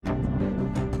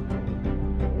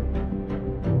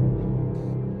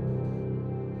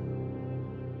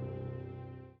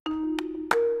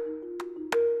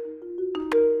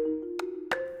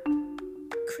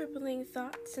Exciting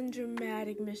thoughts and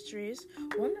dramatic mysteries,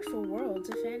 wonderful worlds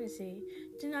of fantasy,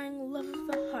 denying love of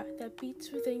the heart that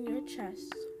beats within your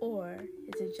chest, or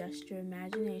is it just your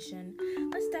imagination?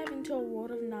 Let's dive into a world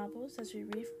of novels as we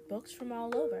read books from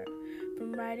all over,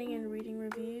 from writing and reading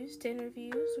reviews to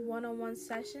interviews, one-on-one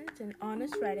sessions, and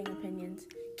honest writing opinions,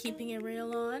 keeping it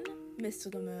real on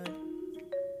Mystical Mode.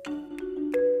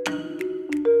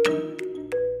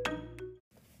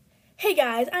 Hey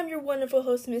guys, I'm your wonderful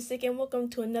host Mystic, and welcome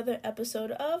to another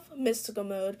episode of Mystical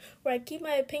Mode, where I keep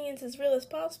my opinions as real as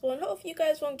possible and hope you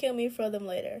guys won't kill me for them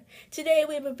later. Today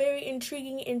we have a very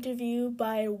intriguing interview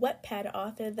by a Wattpad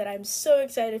author that I'm so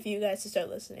excited for you guys to start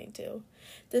listening to.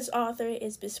 This author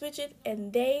is Beswitched,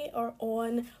 and they are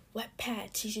on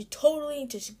Wattpad. So you should totally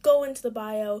just go into the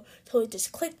bio, totally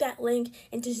just click that link,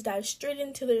 and just dive straight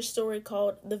into their story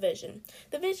called The Vision.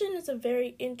 The Vision is a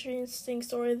very interesting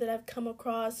story that I've come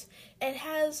across. It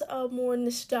has a more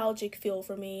nostalgic feel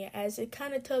for me, as it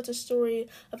kind of tells a story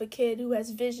of a kid who has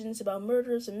visions about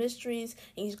murders and mysteries,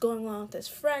 and he's going along with his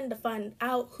friend to find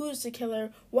out who's the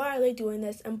killer, why are they doing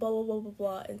this, and blah, blah, blah, blah,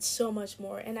 blah, and so much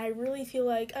more. And I really feel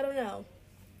like, I don't know,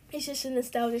 it's just a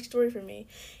nostalgic story for me.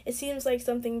 It seems like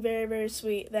something very, very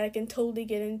sweet that I can totally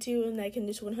get into and that I can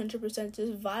just 100%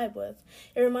 just vibe with.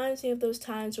 It reminds me of those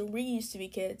times when we used to be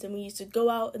kids and we used to go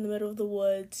out in the middle of the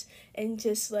woods and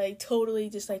just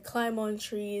totally climb on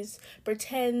trees,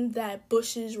 pretend that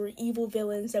bushes were evil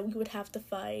villains that we would have to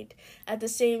fight. At the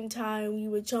same time, we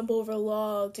would jump over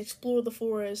logs, explore the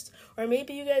forest, or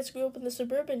maybe you guys grew up in the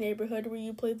suburban neighborhood where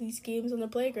you played these games on the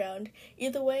playground.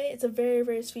 Either way, it's a very,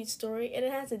 very sweet story, and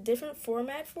it has a different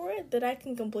format for it that I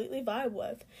can completely vibe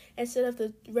with. Instead of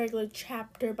the regular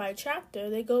chapter by chapter,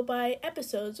 they go by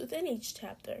episodes within each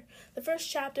chapter. The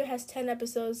first chapter has 10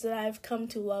 episodes that I've come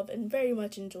to love and very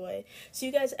much enjoy. So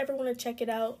you guys ever want to check it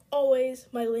out, always,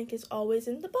 my link is always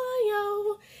in the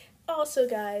bio. Also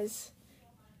guys,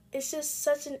 it's just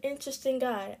such an interesting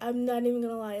guy. I'm not even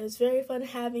gonna lie. It was very fun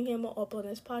having him up on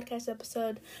this podcast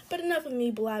episode. But enough of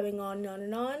me blabbing on and on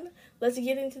and on. Let's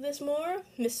get into this more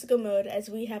Mystical Mode as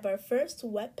we have our first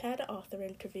Wattpad author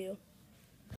interview.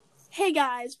 Hey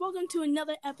guys, welcome to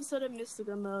another episode of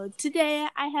Mystical Mode. Today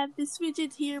I have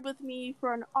Beswitched here with me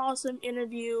for an awesome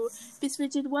interview.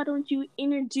 Beswitched, why don't you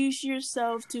introduce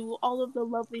yourself to all of the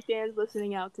lovely fans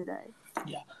listening out today?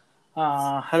 Yeah.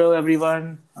 Hello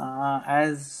everyone.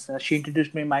 As she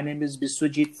introduced me, my name is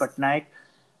Biswajit Patnaik,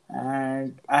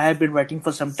 and I have been writing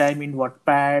for some time in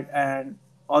Wattpad, and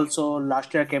also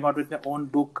last year I came out with my own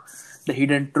book, The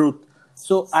Hidden Truth.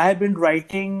 So I have been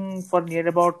writing for near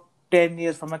about 10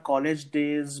 years from my college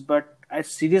days, but I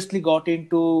seriously got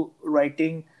into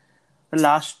writing the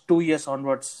last 2 years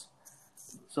onwards.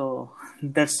 So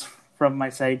that's from my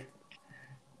side.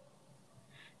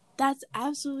 That's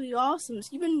absolutely awesome.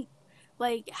 So you've been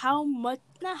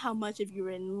not how much have you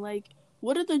written?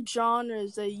 What are the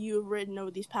genres that you've written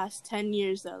over these past 10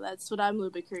 years, though? That's what I'm a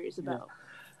little bit curious about. Yeah.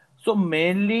 So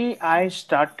mainly I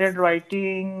started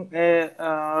writing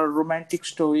romantic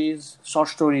stories, short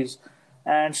stories,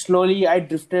 and slowly I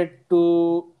drifted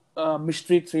to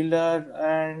mystery thriller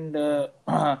and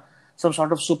some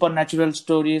sort of supernatural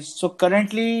stories. So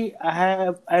currently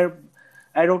I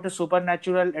wrote a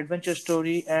supernatural adventure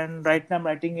story, and right now I'm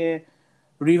writing a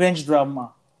revenge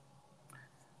drama.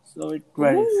 So it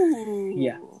varies. Ooh,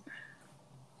 Yeah.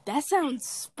 that sounds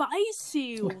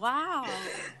spicy. Wow.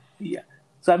 Yeah.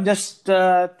 So I'm just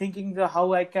thinking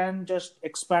how I can just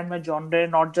expand my genre,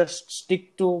 not just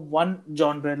stick to one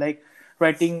genre, like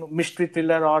writing mystery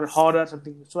thriller or horror or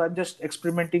something. So I'm just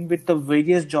experimenting with the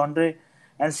various genre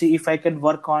and see if I can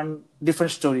work on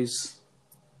different stories.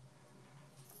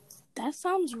 That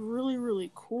sounds really,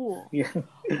 really cool. Yeah.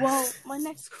 Well, my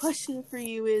next question for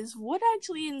you is, what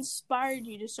actually inspired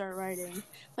you to start writing?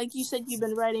 Like you said, you've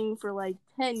been writing for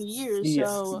 10 years, Yes.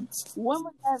 so when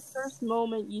was that first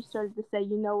moment you started to say,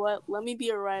 you know what, let me be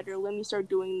a writer, let me start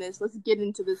doing this, let's get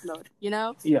into this mode, you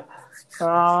know? Yeah.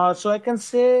 So I can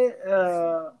say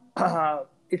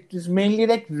it is mainly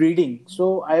like reading.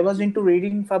 So I was into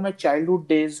reading from my childhood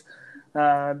days.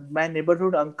 My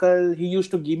neighborhood uncle, he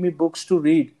used to give me books to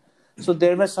read. So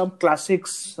there were some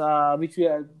classics which we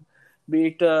had, be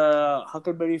it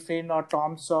Huckleberry Finn or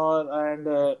Tom Sawyer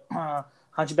and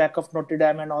Hunchback of Notre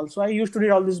Dame, and also I used to read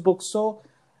all these books. So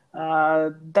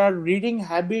the reading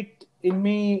habit in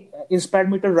me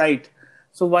inspired me to write.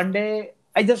 So one day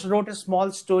I just wrote a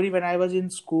small story when I was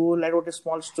in school. I wrote a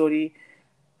small story,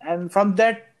 and from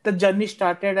that the journey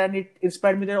started, and it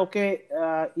inspired me that okay,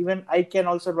 even I can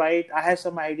also write. I have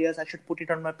some ideas. I should put it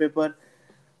on my paper.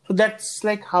 So that's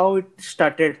like how it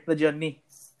started, the journey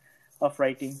of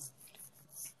writing.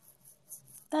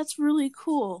 That's really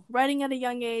cool. Writing at a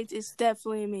young age is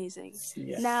definitely amazing.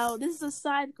 Yeah. Now, this is a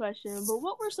side question, but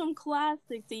what were some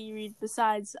classics that you read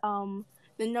besides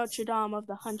the Notre Dame of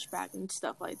the Hunchback and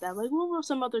stuff like that? Like, what were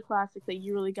some other classics that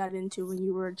you really got into when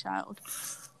you were a child?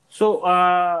 So,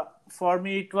 for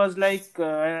me, it was like,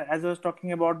 as I was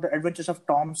talking about the Adventures of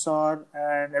Tom Sawyer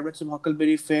and Adventures of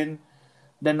Huckleberry Finn.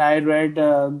 Then I read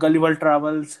Gulliver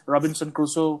Travels, Robinson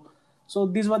Crusoe. So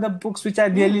these were the books which I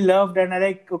really loved, and I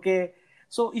like. Okay,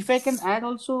 so if I can add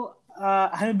also,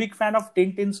 I'm a big fan of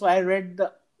Tintin, so I read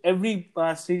every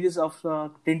series of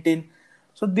Tintin.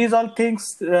 So these all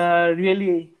things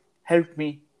really helped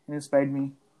me and inspired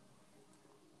me.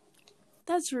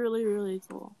 That's really, really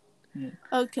cool. Yeah.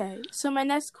 Okay, so my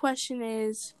next question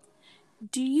is,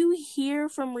 do you hear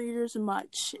from readers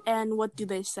much, and what do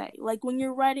they say? Like, when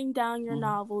you're writing down your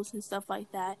novels and stuff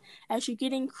like that, as you're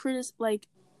getting critiques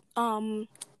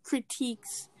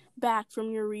back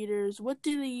from your readers, what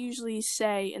do they usually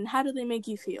say, and how do they make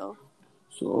you feel?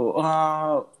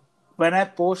 So when I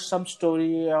post some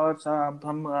story or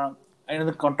some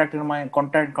another content in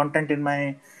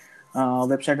my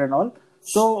website and all,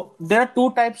 so there are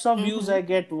two types of views I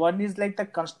get. One is like the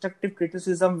constructive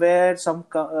criticism, where some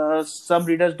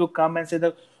readers do come and say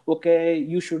that, okay,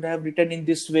 you should have written in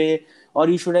this way, or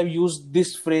you should have used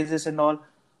these phrases and all.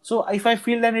 So if I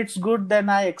feel that it's good, then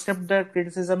I accept the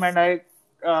criticism and I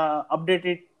update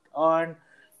it and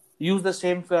use the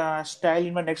same style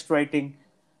in my next writing.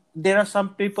 There are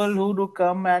some people who do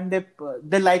come and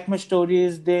they like my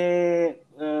stories. They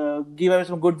give away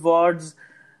some good words.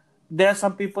 There are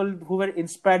some people who were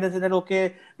inspired and said that,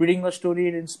 okay, reading your story,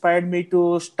 it inspired me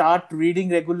to start reading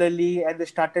regularly, and they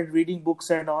started reading books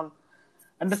and all.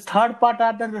 And the third part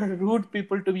are the rude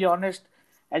people, to be honest.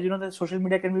 As you know, the social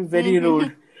media can be very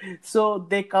rude. So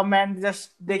they come and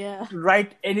they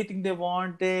write anything they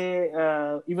want. They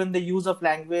even the use of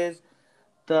language,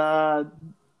 they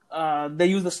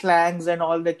use the slangs and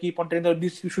all. They keep on telling them,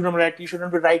 this you shouldn't write. You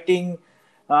shouldn't be writing.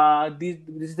 This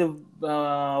is the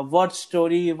word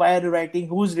story. Why are you writing?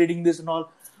 Who's reading this and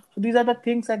all? So these are the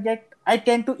things I get. I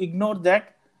tend to ignore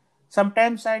that.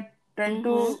 Sometimes I tend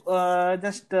to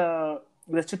just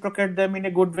reciprocate them in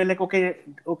a good way. Like, okay,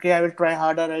 I will try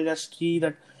harder. I'll just see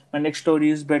that my next story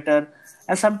is better.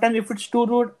 And sometimes if it's too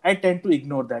rude, I tend to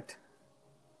ignore that.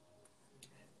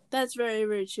 That's very,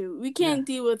 very true. We can't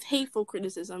deal with hateful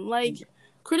criticism. Like,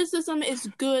 criticism is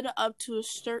good up to a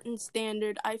certain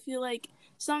standard. I feel like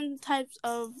some types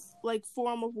of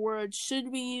form of words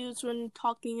should be used when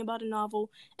talking about a novel,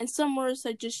 and some words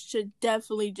that just should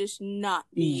definitely just not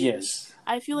be used.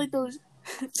 I feel like those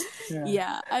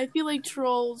I feel like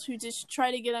trolls who just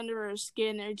try to get under our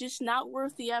skin are just not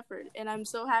worth the effort, and I'm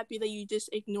so happy that you just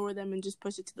ignore them and just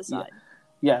push it to the side.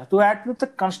 Yeah, to add with the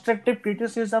constructive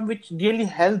criticism, which really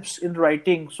helps in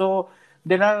writing. So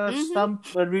there are some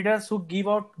readers who give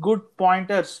out good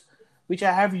pointers, which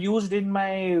I have used in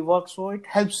my work. So it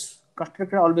helps.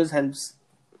 Constructive always helps.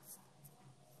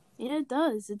 Yeah, it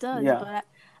does. It does. Yeah.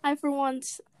 But for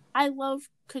once, I love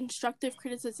constructive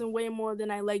criticism way more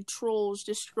than I like trolls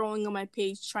just scrolling on my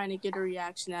page trying to get a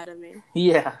reaction out of me.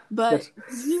 Yeah. But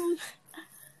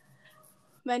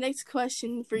my next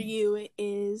question for you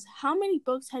is, how many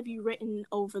books have you written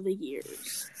over the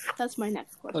years? That's my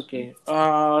next question. Okay.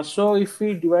 So if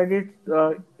we divide it,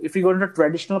 if we go into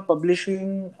traditional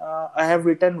publishing, I have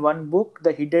written one book,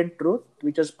 The Hidden Truth,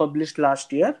 which was published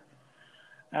last year.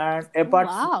 And apart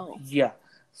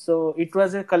so it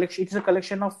was a collection. It's a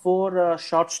collection of 4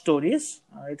 short stories.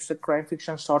 It's a crime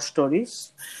fiction short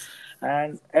stories.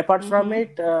 And apart from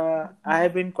it, I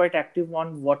have been quite active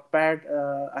on Wattpad.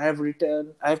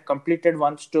 I have completed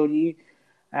one story,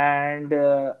 and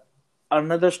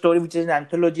another story which is an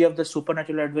anthology of the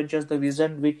supernatural adventures, The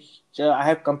Vision, which I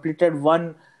have completed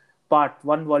one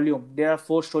volume. There are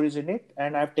 4 stories in it,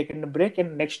 and I have taken a break.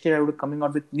 And next year I will be coming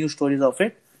out with new stories of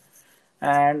it.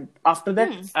 And after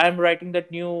that, I am writing that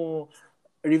new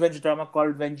revenge drama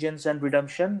called Vengeance and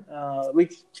Redemption,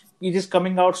 which is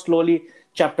coming out slowly,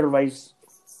 chapter wise.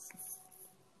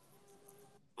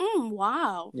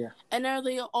 Wow. Yeah. And are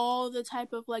they all the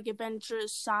type of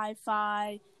adventures,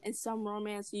 sci-fi, and some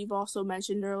romance that you've also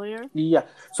mentioned earlier? Yeah.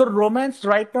 So romance,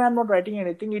 right now I'm not writing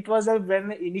anything. It was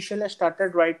when initially I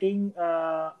started writing,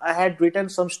 I had written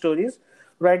some stories.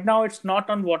 Right now it's not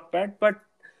on Wattpad, but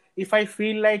if I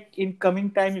feel like in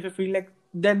coming time,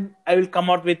 then I will come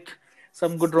out with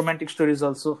some good romantic stories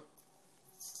also.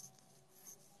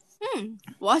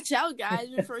 Watch out, guys,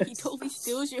 before he totally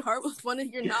steals your heart with one of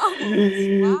your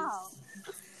novels. Wow.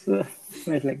 So,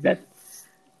 right like that.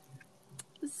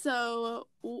 So,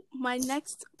 my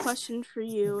next question for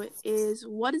you is,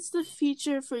 what is the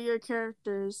future for your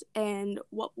characters and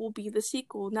what will be the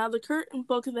sequel? Now, the current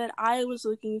book that I was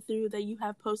looking through that you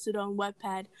have posted on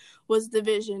Wattpad was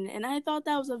Division, and I thought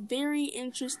that was a very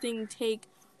interesting take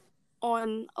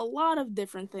on a lot of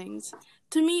different things.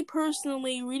 To me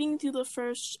personally, reading through the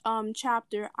first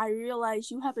chapter, I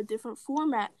realized you have a different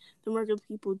format than regular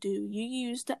people do. You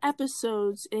use the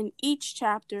episodes in each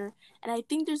chapter, and I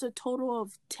think there's a total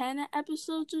of 10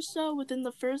 episodes or so within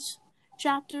the first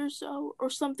chapter or so, or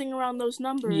something around those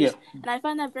numbers. Yeah. And I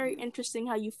find that very interesting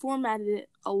how you formatted it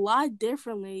a lot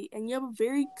differently, and you have a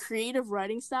very creative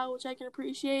writing style, which I can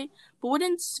appreciate. But what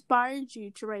inspired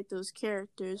you to write those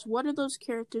characters? What are those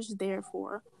characters there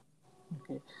for?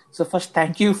 Okay. So first,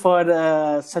 thank you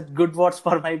for such good words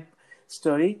for my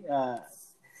story.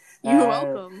 You're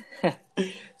welcome.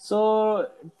 So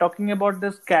talking about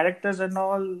these characters and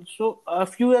all, so a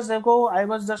few years ago I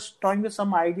was just toying with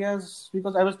some ideas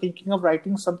because I was thinking of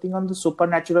writing something on the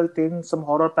supernatural thing, some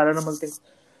horror paranormal things.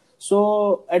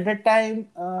 So at that time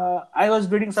I was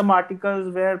reading some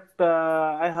articles where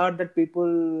I heard that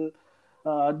people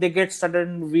they get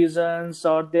sudden visions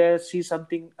or they see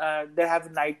something, they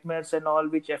have nightmares and all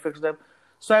which affects them.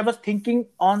 So I was thinking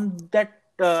on that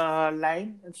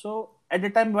line. And so at the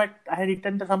time, what I had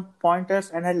written some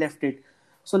pointers and I left it.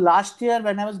 So last year,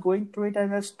 when I was going through it, I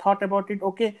just thought about it.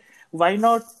 Okay, why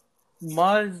not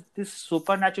merge this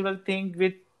supernatural thing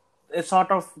with a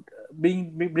sort of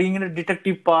bringing in a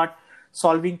detective part,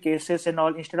 solving cases and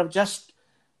all, instead of just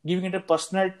giving it a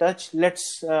personal touch.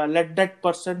 Let's let that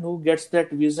person who gets that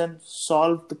vision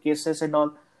solve the cases and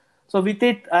all. So with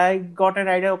it, I got an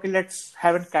idea. Okay, let's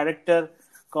have a character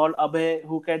called Abhay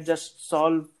who can just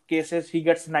solve cases. He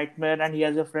gets nightmare and he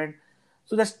has a friend.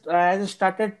 So just as I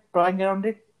started drawing around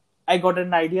it, I got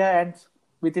an idea, and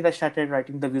with it, I started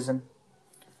writing the vision.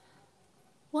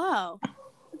 Wow,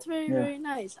 that's very, very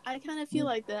nice. I kind of feel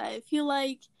like that. I feel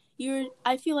like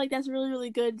that's a really, really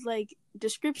good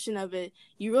description of it.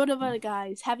 You wrote about a guy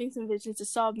who's having some visions to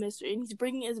solve mystery, and he's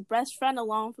bringing his best friend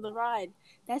along for the ride.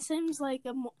 That seems like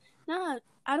I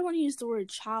don't want to use the word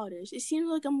childish. It seems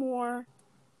like a more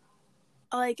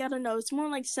I don't know, it's more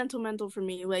sentimental for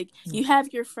me. You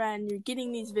have your friend, you're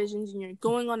getting these visions, and you're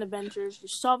going on adventures, you're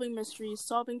solving mysteries,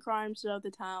 solving crimes throughout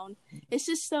the town. It's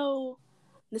just so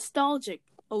nostalgic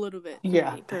a little bit for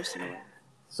me, personally.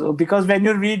 So because when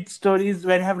you read stories,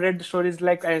 when I have read stories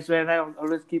when I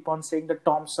always keep on saying the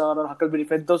Tom Sawyer or Huckleberry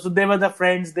Finn, those they were the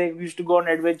friends, they used to go on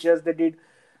adventures,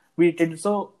 we did.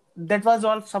 So that was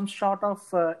all some sort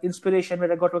of inspiration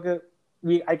where I got, okay,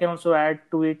 I can also add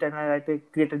to it and I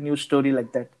create a new story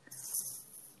like that.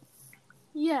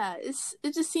 Yeah,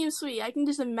 it just seems sweet. I can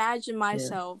just imagine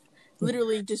myself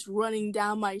literally just running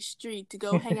down my street to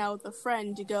go hang out with a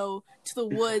friend, to go to the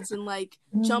woods and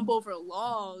jump over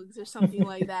logs or something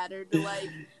like that, or to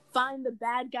find the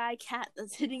bad guy cat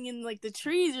that's hiding in the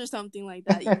trees or something like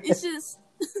that. It's just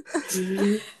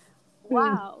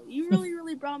wow, you really,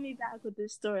 really brought me back with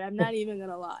this story. I'm not even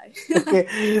gonna lie.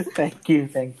 Okay, thank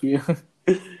you.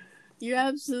 You're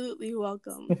absolutely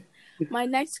welcome. My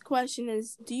next question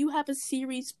is, do you have a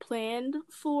series planned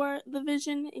for the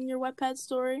Vision in your Wattpad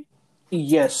story?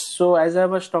 Yes. So as I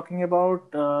was talking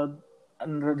about,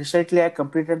 recently I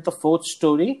completed the 4th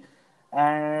story,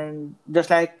 and just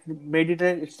made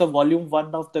it's the volume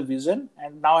 1 of the Vision,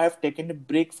 and now I have taken a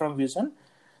break from Vision.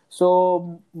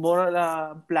 So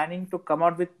more planning to come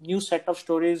out with new set of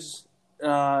stories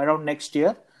around next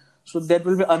year. So there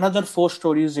will be another 4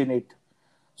 stories in it.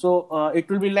 So it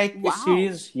will be a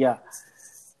series. Yeah.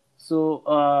 So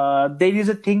there is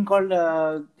a thing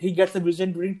called he gets the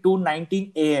vision during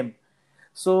 2:19 a.m.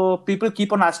 So people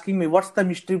keep on asking me, what's the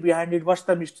mystery behind it? What's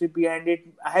the mystery behind it?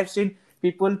 I have seen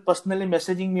people personally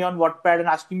messaging me on Wattpad and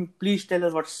asking me, please tell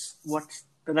us what's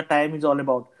the time is all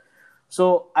about.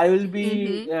 So I will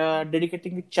be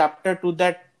dedicating a chapter to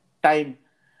that time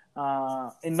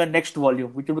in the next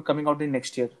volume, which will be coming out in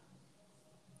next year.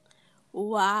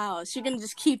 Wow, so you're gonna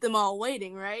just keep them all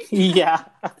waiting, right? Yeah.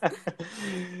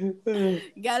 You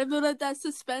gotta build up that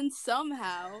suspense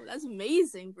somehow. That's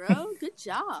amazing, bro. Good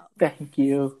job. Thank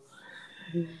you.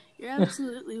 You're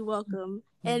absolutely welcome.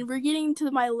 And we're getting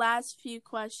to my last few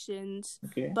questions.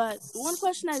 Okay. But one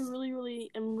question I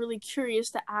am really curious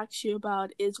to ask you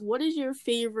about is, what is your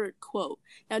favorite quote?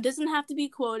 Now, it doesn't have to be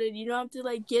quoted. You don't have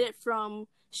to get it from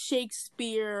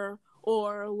Shakespeare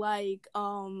or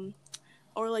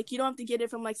you don't have to get it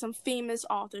from some famous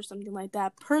author or something like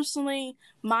that. Personally,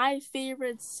 my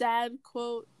favorite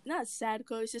not sad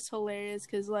quote, it's just hilarious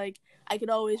because I could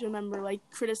always remember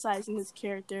criticizing this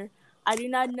character, I do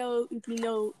not know if you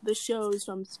know the shows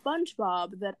from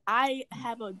SpongeBob that I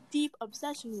have a deep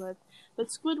obsession with. But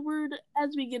Squidward,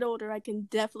 as we get older, I can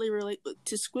definitely relate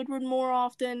to Squidward more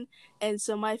often. And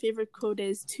so my favorite quote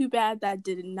is, "Too bad that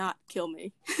did not kill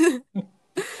me."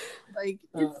 Like,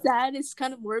 it's sad, it's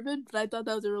kind of morbid, but I thought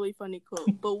that was a really funny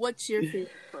quote. But what's your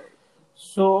favorite quote?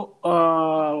 So,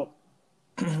 I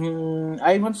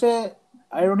want to say,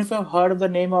 I don't know if I've heard of the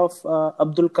name of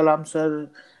Abdul Kalam sir.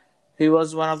 He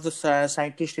was one of the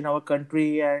scientists in our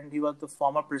country, and he was the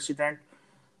former president.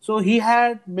 So he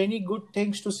had many good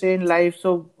things to say in life.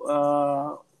 So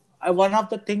one of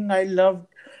the thing I loved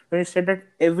when he said that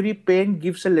every pain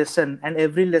gives a lesson, and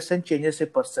every lesson changes a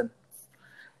person.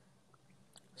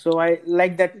 So I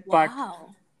like that part.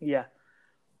 Wow. Yeah.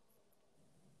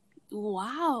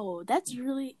 Wow, that's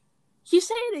really... Can you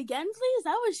say it again, please?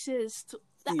 That was just...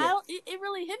 Yeah. It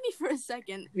really hit me for a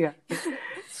second. Yeah.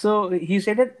 So he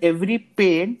said that every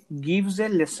pain gives a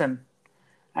lesson,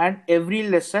 and every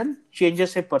lesson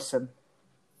changes a person.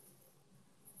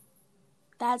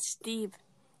 That's deep.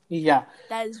 Yeah.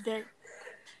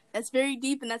 That's very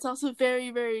deep, and that's also very,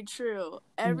 very true.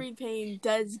 Every pain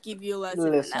does give you a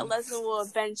lesson, and that lesson will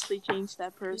eventually change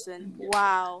that person.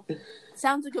 Wow.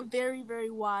 Sounds like a very, very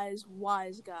wise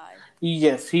guy.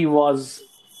 Yes, he was.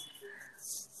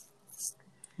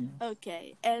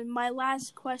 Okay, and my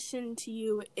last question to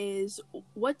you is,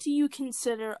 what do you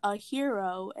consider a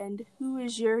hero, and who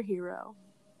is your hero?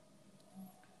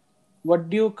 What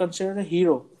do you consider a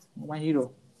hero? My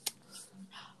hero?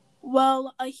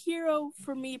 Well, a hero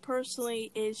for me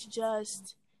personally is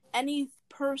just any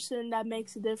person that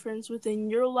makes a difference within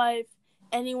your life,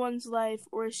 anyone's life,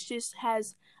 or it just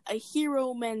has a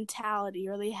hero mentality,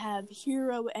 or they have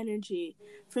hero energy.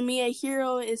 For me, a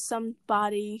hero is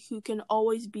somebody who can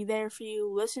always be there for you,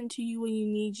 listen to you when you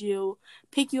need you,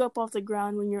 pick you up off the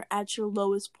ground when you're at your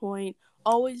lowest point,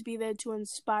 always be there to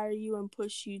inspire you and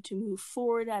push you to move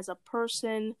forward as a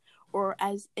person, or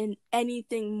as in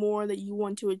anything more that you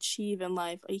want to achieve in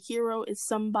life. A hero is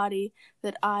somebody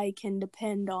that I can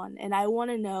depend on, and I want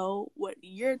to know what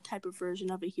your type of version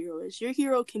of a hero is. Your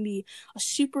hero can be a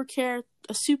super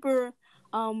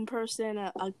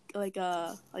person, like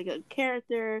a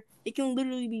character. It can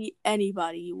literally be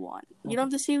anybody you want. You don't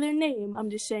have to say their name. I'm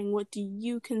just saying, what do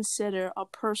you consider a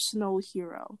personal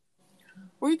hero?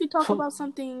 Or you could talk about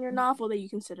something in your novel that you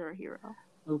consider a hero.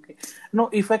 Okay. No,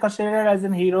 if I consider it as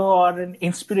an hero or an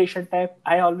inspiration type,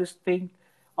 I always think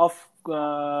of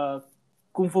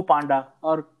Kung Fu Panda,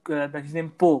 or his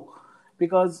name Po,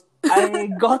 because I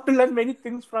got to learn many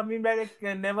things from him. Like,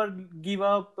 never give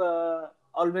up,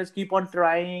 always keep on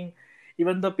trying,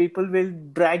 even though people will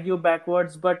drag you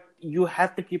backwards, but you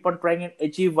have to keep on trying and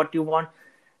achieve what you want,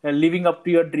 living up to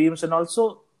your dreams. And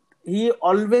also, he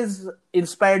always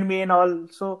inspired me, and all.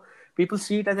 So people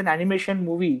see it as an animation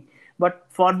movie. But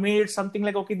for me, it's something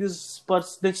like, okay, this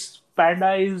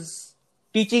panda is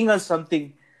teaching us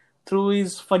something through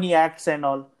his funny acts and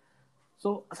all.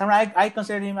 So I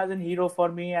consider him as a hero for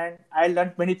me, and I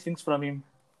learned many things from him.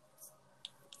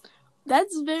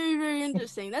 That's very, very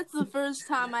interesting. That's the first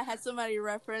time I had somebody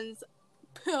reference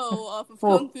Po off of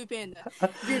Kung Fu Panda.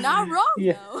 You're not wrong,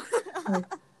 though.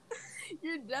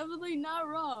 You're definitely not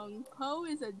wrong. Po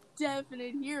is a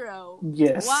definite hero.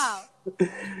 Yes. Wow.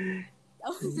 That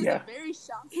was just a very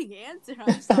shocking answer.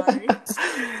 I'm sorry.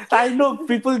 I know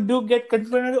people do get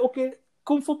confused. Okay,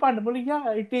 Kung Fu Panda. But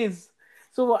yeah, it is.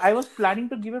 So I was planning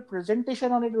to give a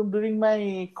presentation on it during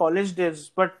my college days,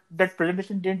 but that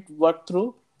presentation didn't work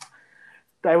through.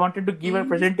 I wanted to give a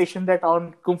presentation that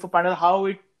on Kung Fu Panda, how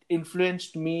it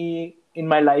influenced me in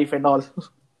my life and all.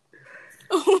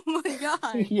 Oh my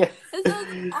god. Yeah. That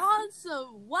sounds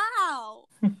awesome. Wow.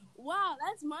 Wow,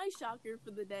 that's my shocker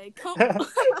for the day.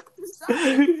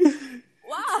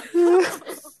 Wow.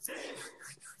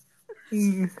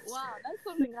 Wow, that's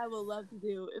something I would love to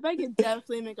do. If I could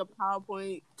definitely make a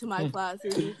PowerPoint to my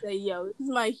classes and say, yo, this is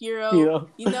my hero.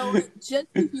 You know what? Just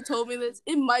if you told me this,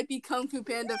 it might be Kung Fu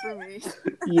Panda for me.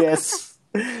 Yes.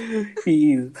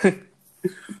 He is.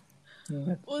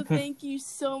 Well, thank you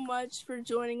so much for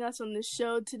joining us on the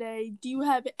show today. Do you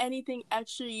have anything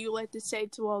extra you'd like to say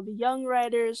to all the young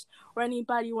writers, or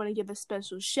anybody you want to give a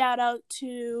special shout out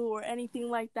to, or anything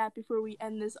like that before we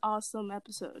end this awesome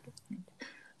episode?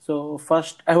 So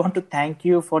first, I want to thank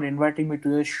you for inviting me to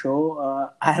the show.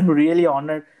 I am really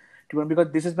honored to,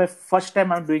 because this is my first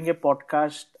time I'm doing a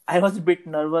podcast. I was a bit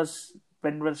nervous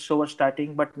when the show was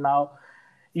starting, but now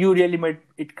you really made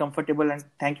it comfortable, and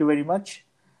thank you very much.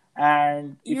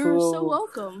 And you're so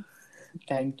welcome.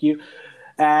 Thank you.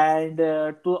 And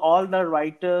to all the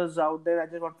writers out there, I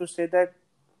just want to say that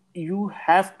you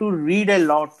have to read a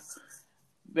lot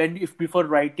if before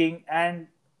writing, and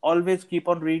always keep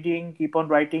on reading, keep on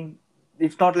writing.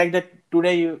 It's not like that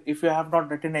today if you have not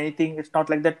written anything, it's not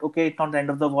like that, okay, it's not the end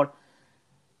of the world.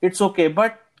 It's okay,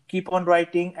 but keep on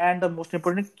writing, and the most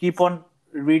important, keep on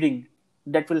reading.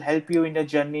 That will help you in the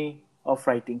journey of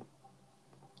writing.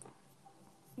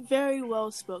 Very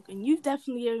well spoken. You've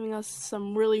definitely given us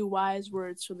some really wise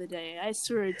words for the day. I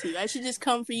swear to you. I should just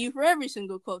come for you for every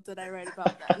single quote that I write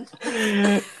about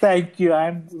that. Thank you.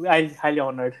 I'm highly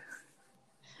honored.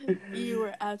 You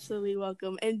are absolutely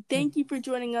welcome. And thank you for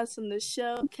joining us on the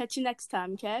show. Catch you next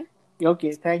time, okay?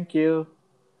 Okay, thank you.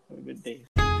 Have a good day.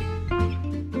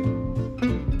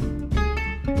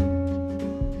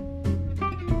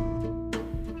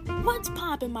 What's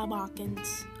poppin', my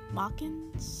Mockins?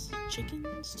 Mockins?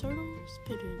 Chickens? Turtles?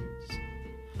 Pigeons?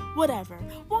 Whatever.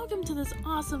 Welcome to this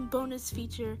awesome bonus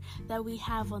feature that we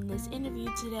have on this interview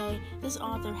today. This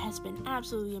author has been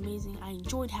absolutely amazing. I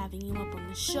enjoyed having him up on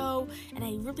the show, and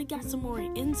I really got some more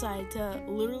insight to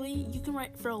literally, you can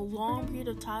write for a long period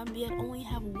of time, yet only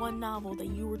have one novel that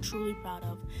you were truly proud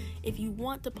of. If you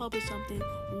want to publish something,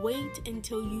 wait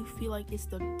until you feel like it's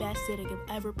the best that it could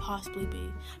ever possibly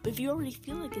be. But if you already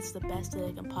feel like it's the best that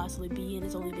it can possibly be and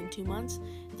it's only been 2 months,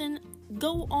 then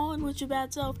go on with your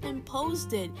bad self and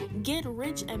post it. Get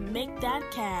rich and make that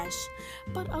cash.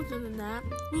 But other than that,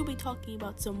 we'll be talking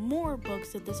about some more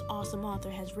books that this awesome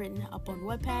author has written up on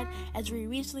Wattpad, as we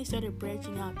recently started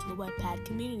branching out to the Wattpad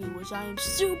community, which I am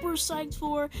super psyched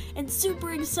for and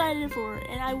super excited for.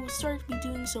 And I will start to be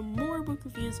doing some more book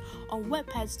reviews on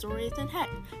Wattpad stories, and heck,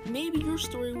 maybe your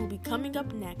story will be coming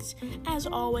up next. As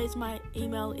always, my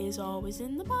email is always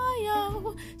in the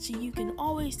bio, so you can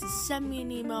always just send me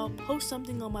an email, post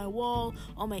something on my wall,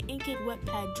 on my Inked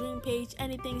Wattpad dream page,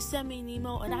 anything, send me an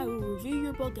email and I will review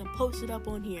your book and post it up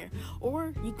on here.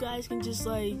 Or you guys can just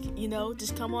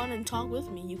just come on and talk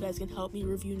with me. You guys can help me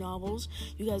review novels.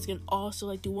 You guys can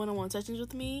also do one-on-one sessions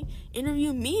with me.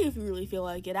 Interview me if you really feel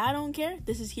like it. I don't care.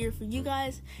 This is here for you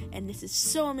guys, and this is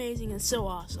so amazing and so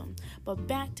awesome. But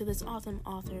back to this awesome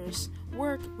author's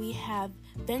work, we have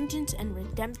Vengeance and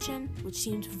Redemption, which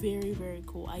seems very, very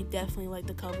cool. I definitely like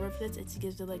the cover of this. It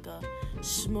gives it a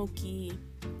smoky,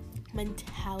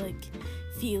 metallic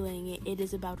feeling. It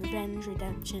is about revenge,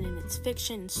 redemption, and it's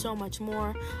fiction and so much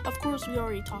more. Of course, we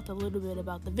already talked a little bit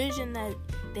about the vision that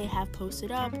they have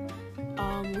posted up.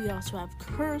 We also have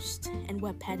Cursed and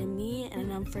Wattpad and Me and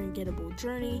An Unforgettable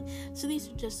Journey. So these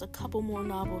are just a couple more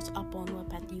novels up on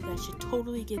Wattpad that you guys should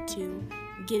totally get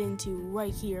into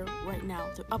right here, right now.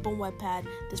 They're up on Wattpad.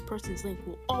 This person's link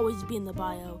will always be in the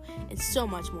bio, and so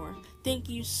much more. Thank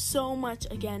you so much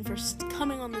again for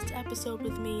coming on this episode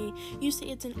with me. You say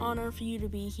it's an honor for you to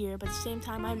be here, but at the same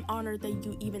time, I'm honored that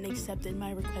you even accepted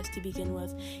my request to begin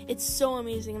with. It's so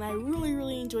amazing, and I really,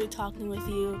 really enjoyed talking with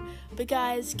you. But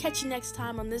guys, catch you next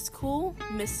time on this cool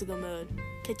Mystical Mode.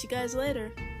 Catch you guys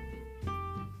later.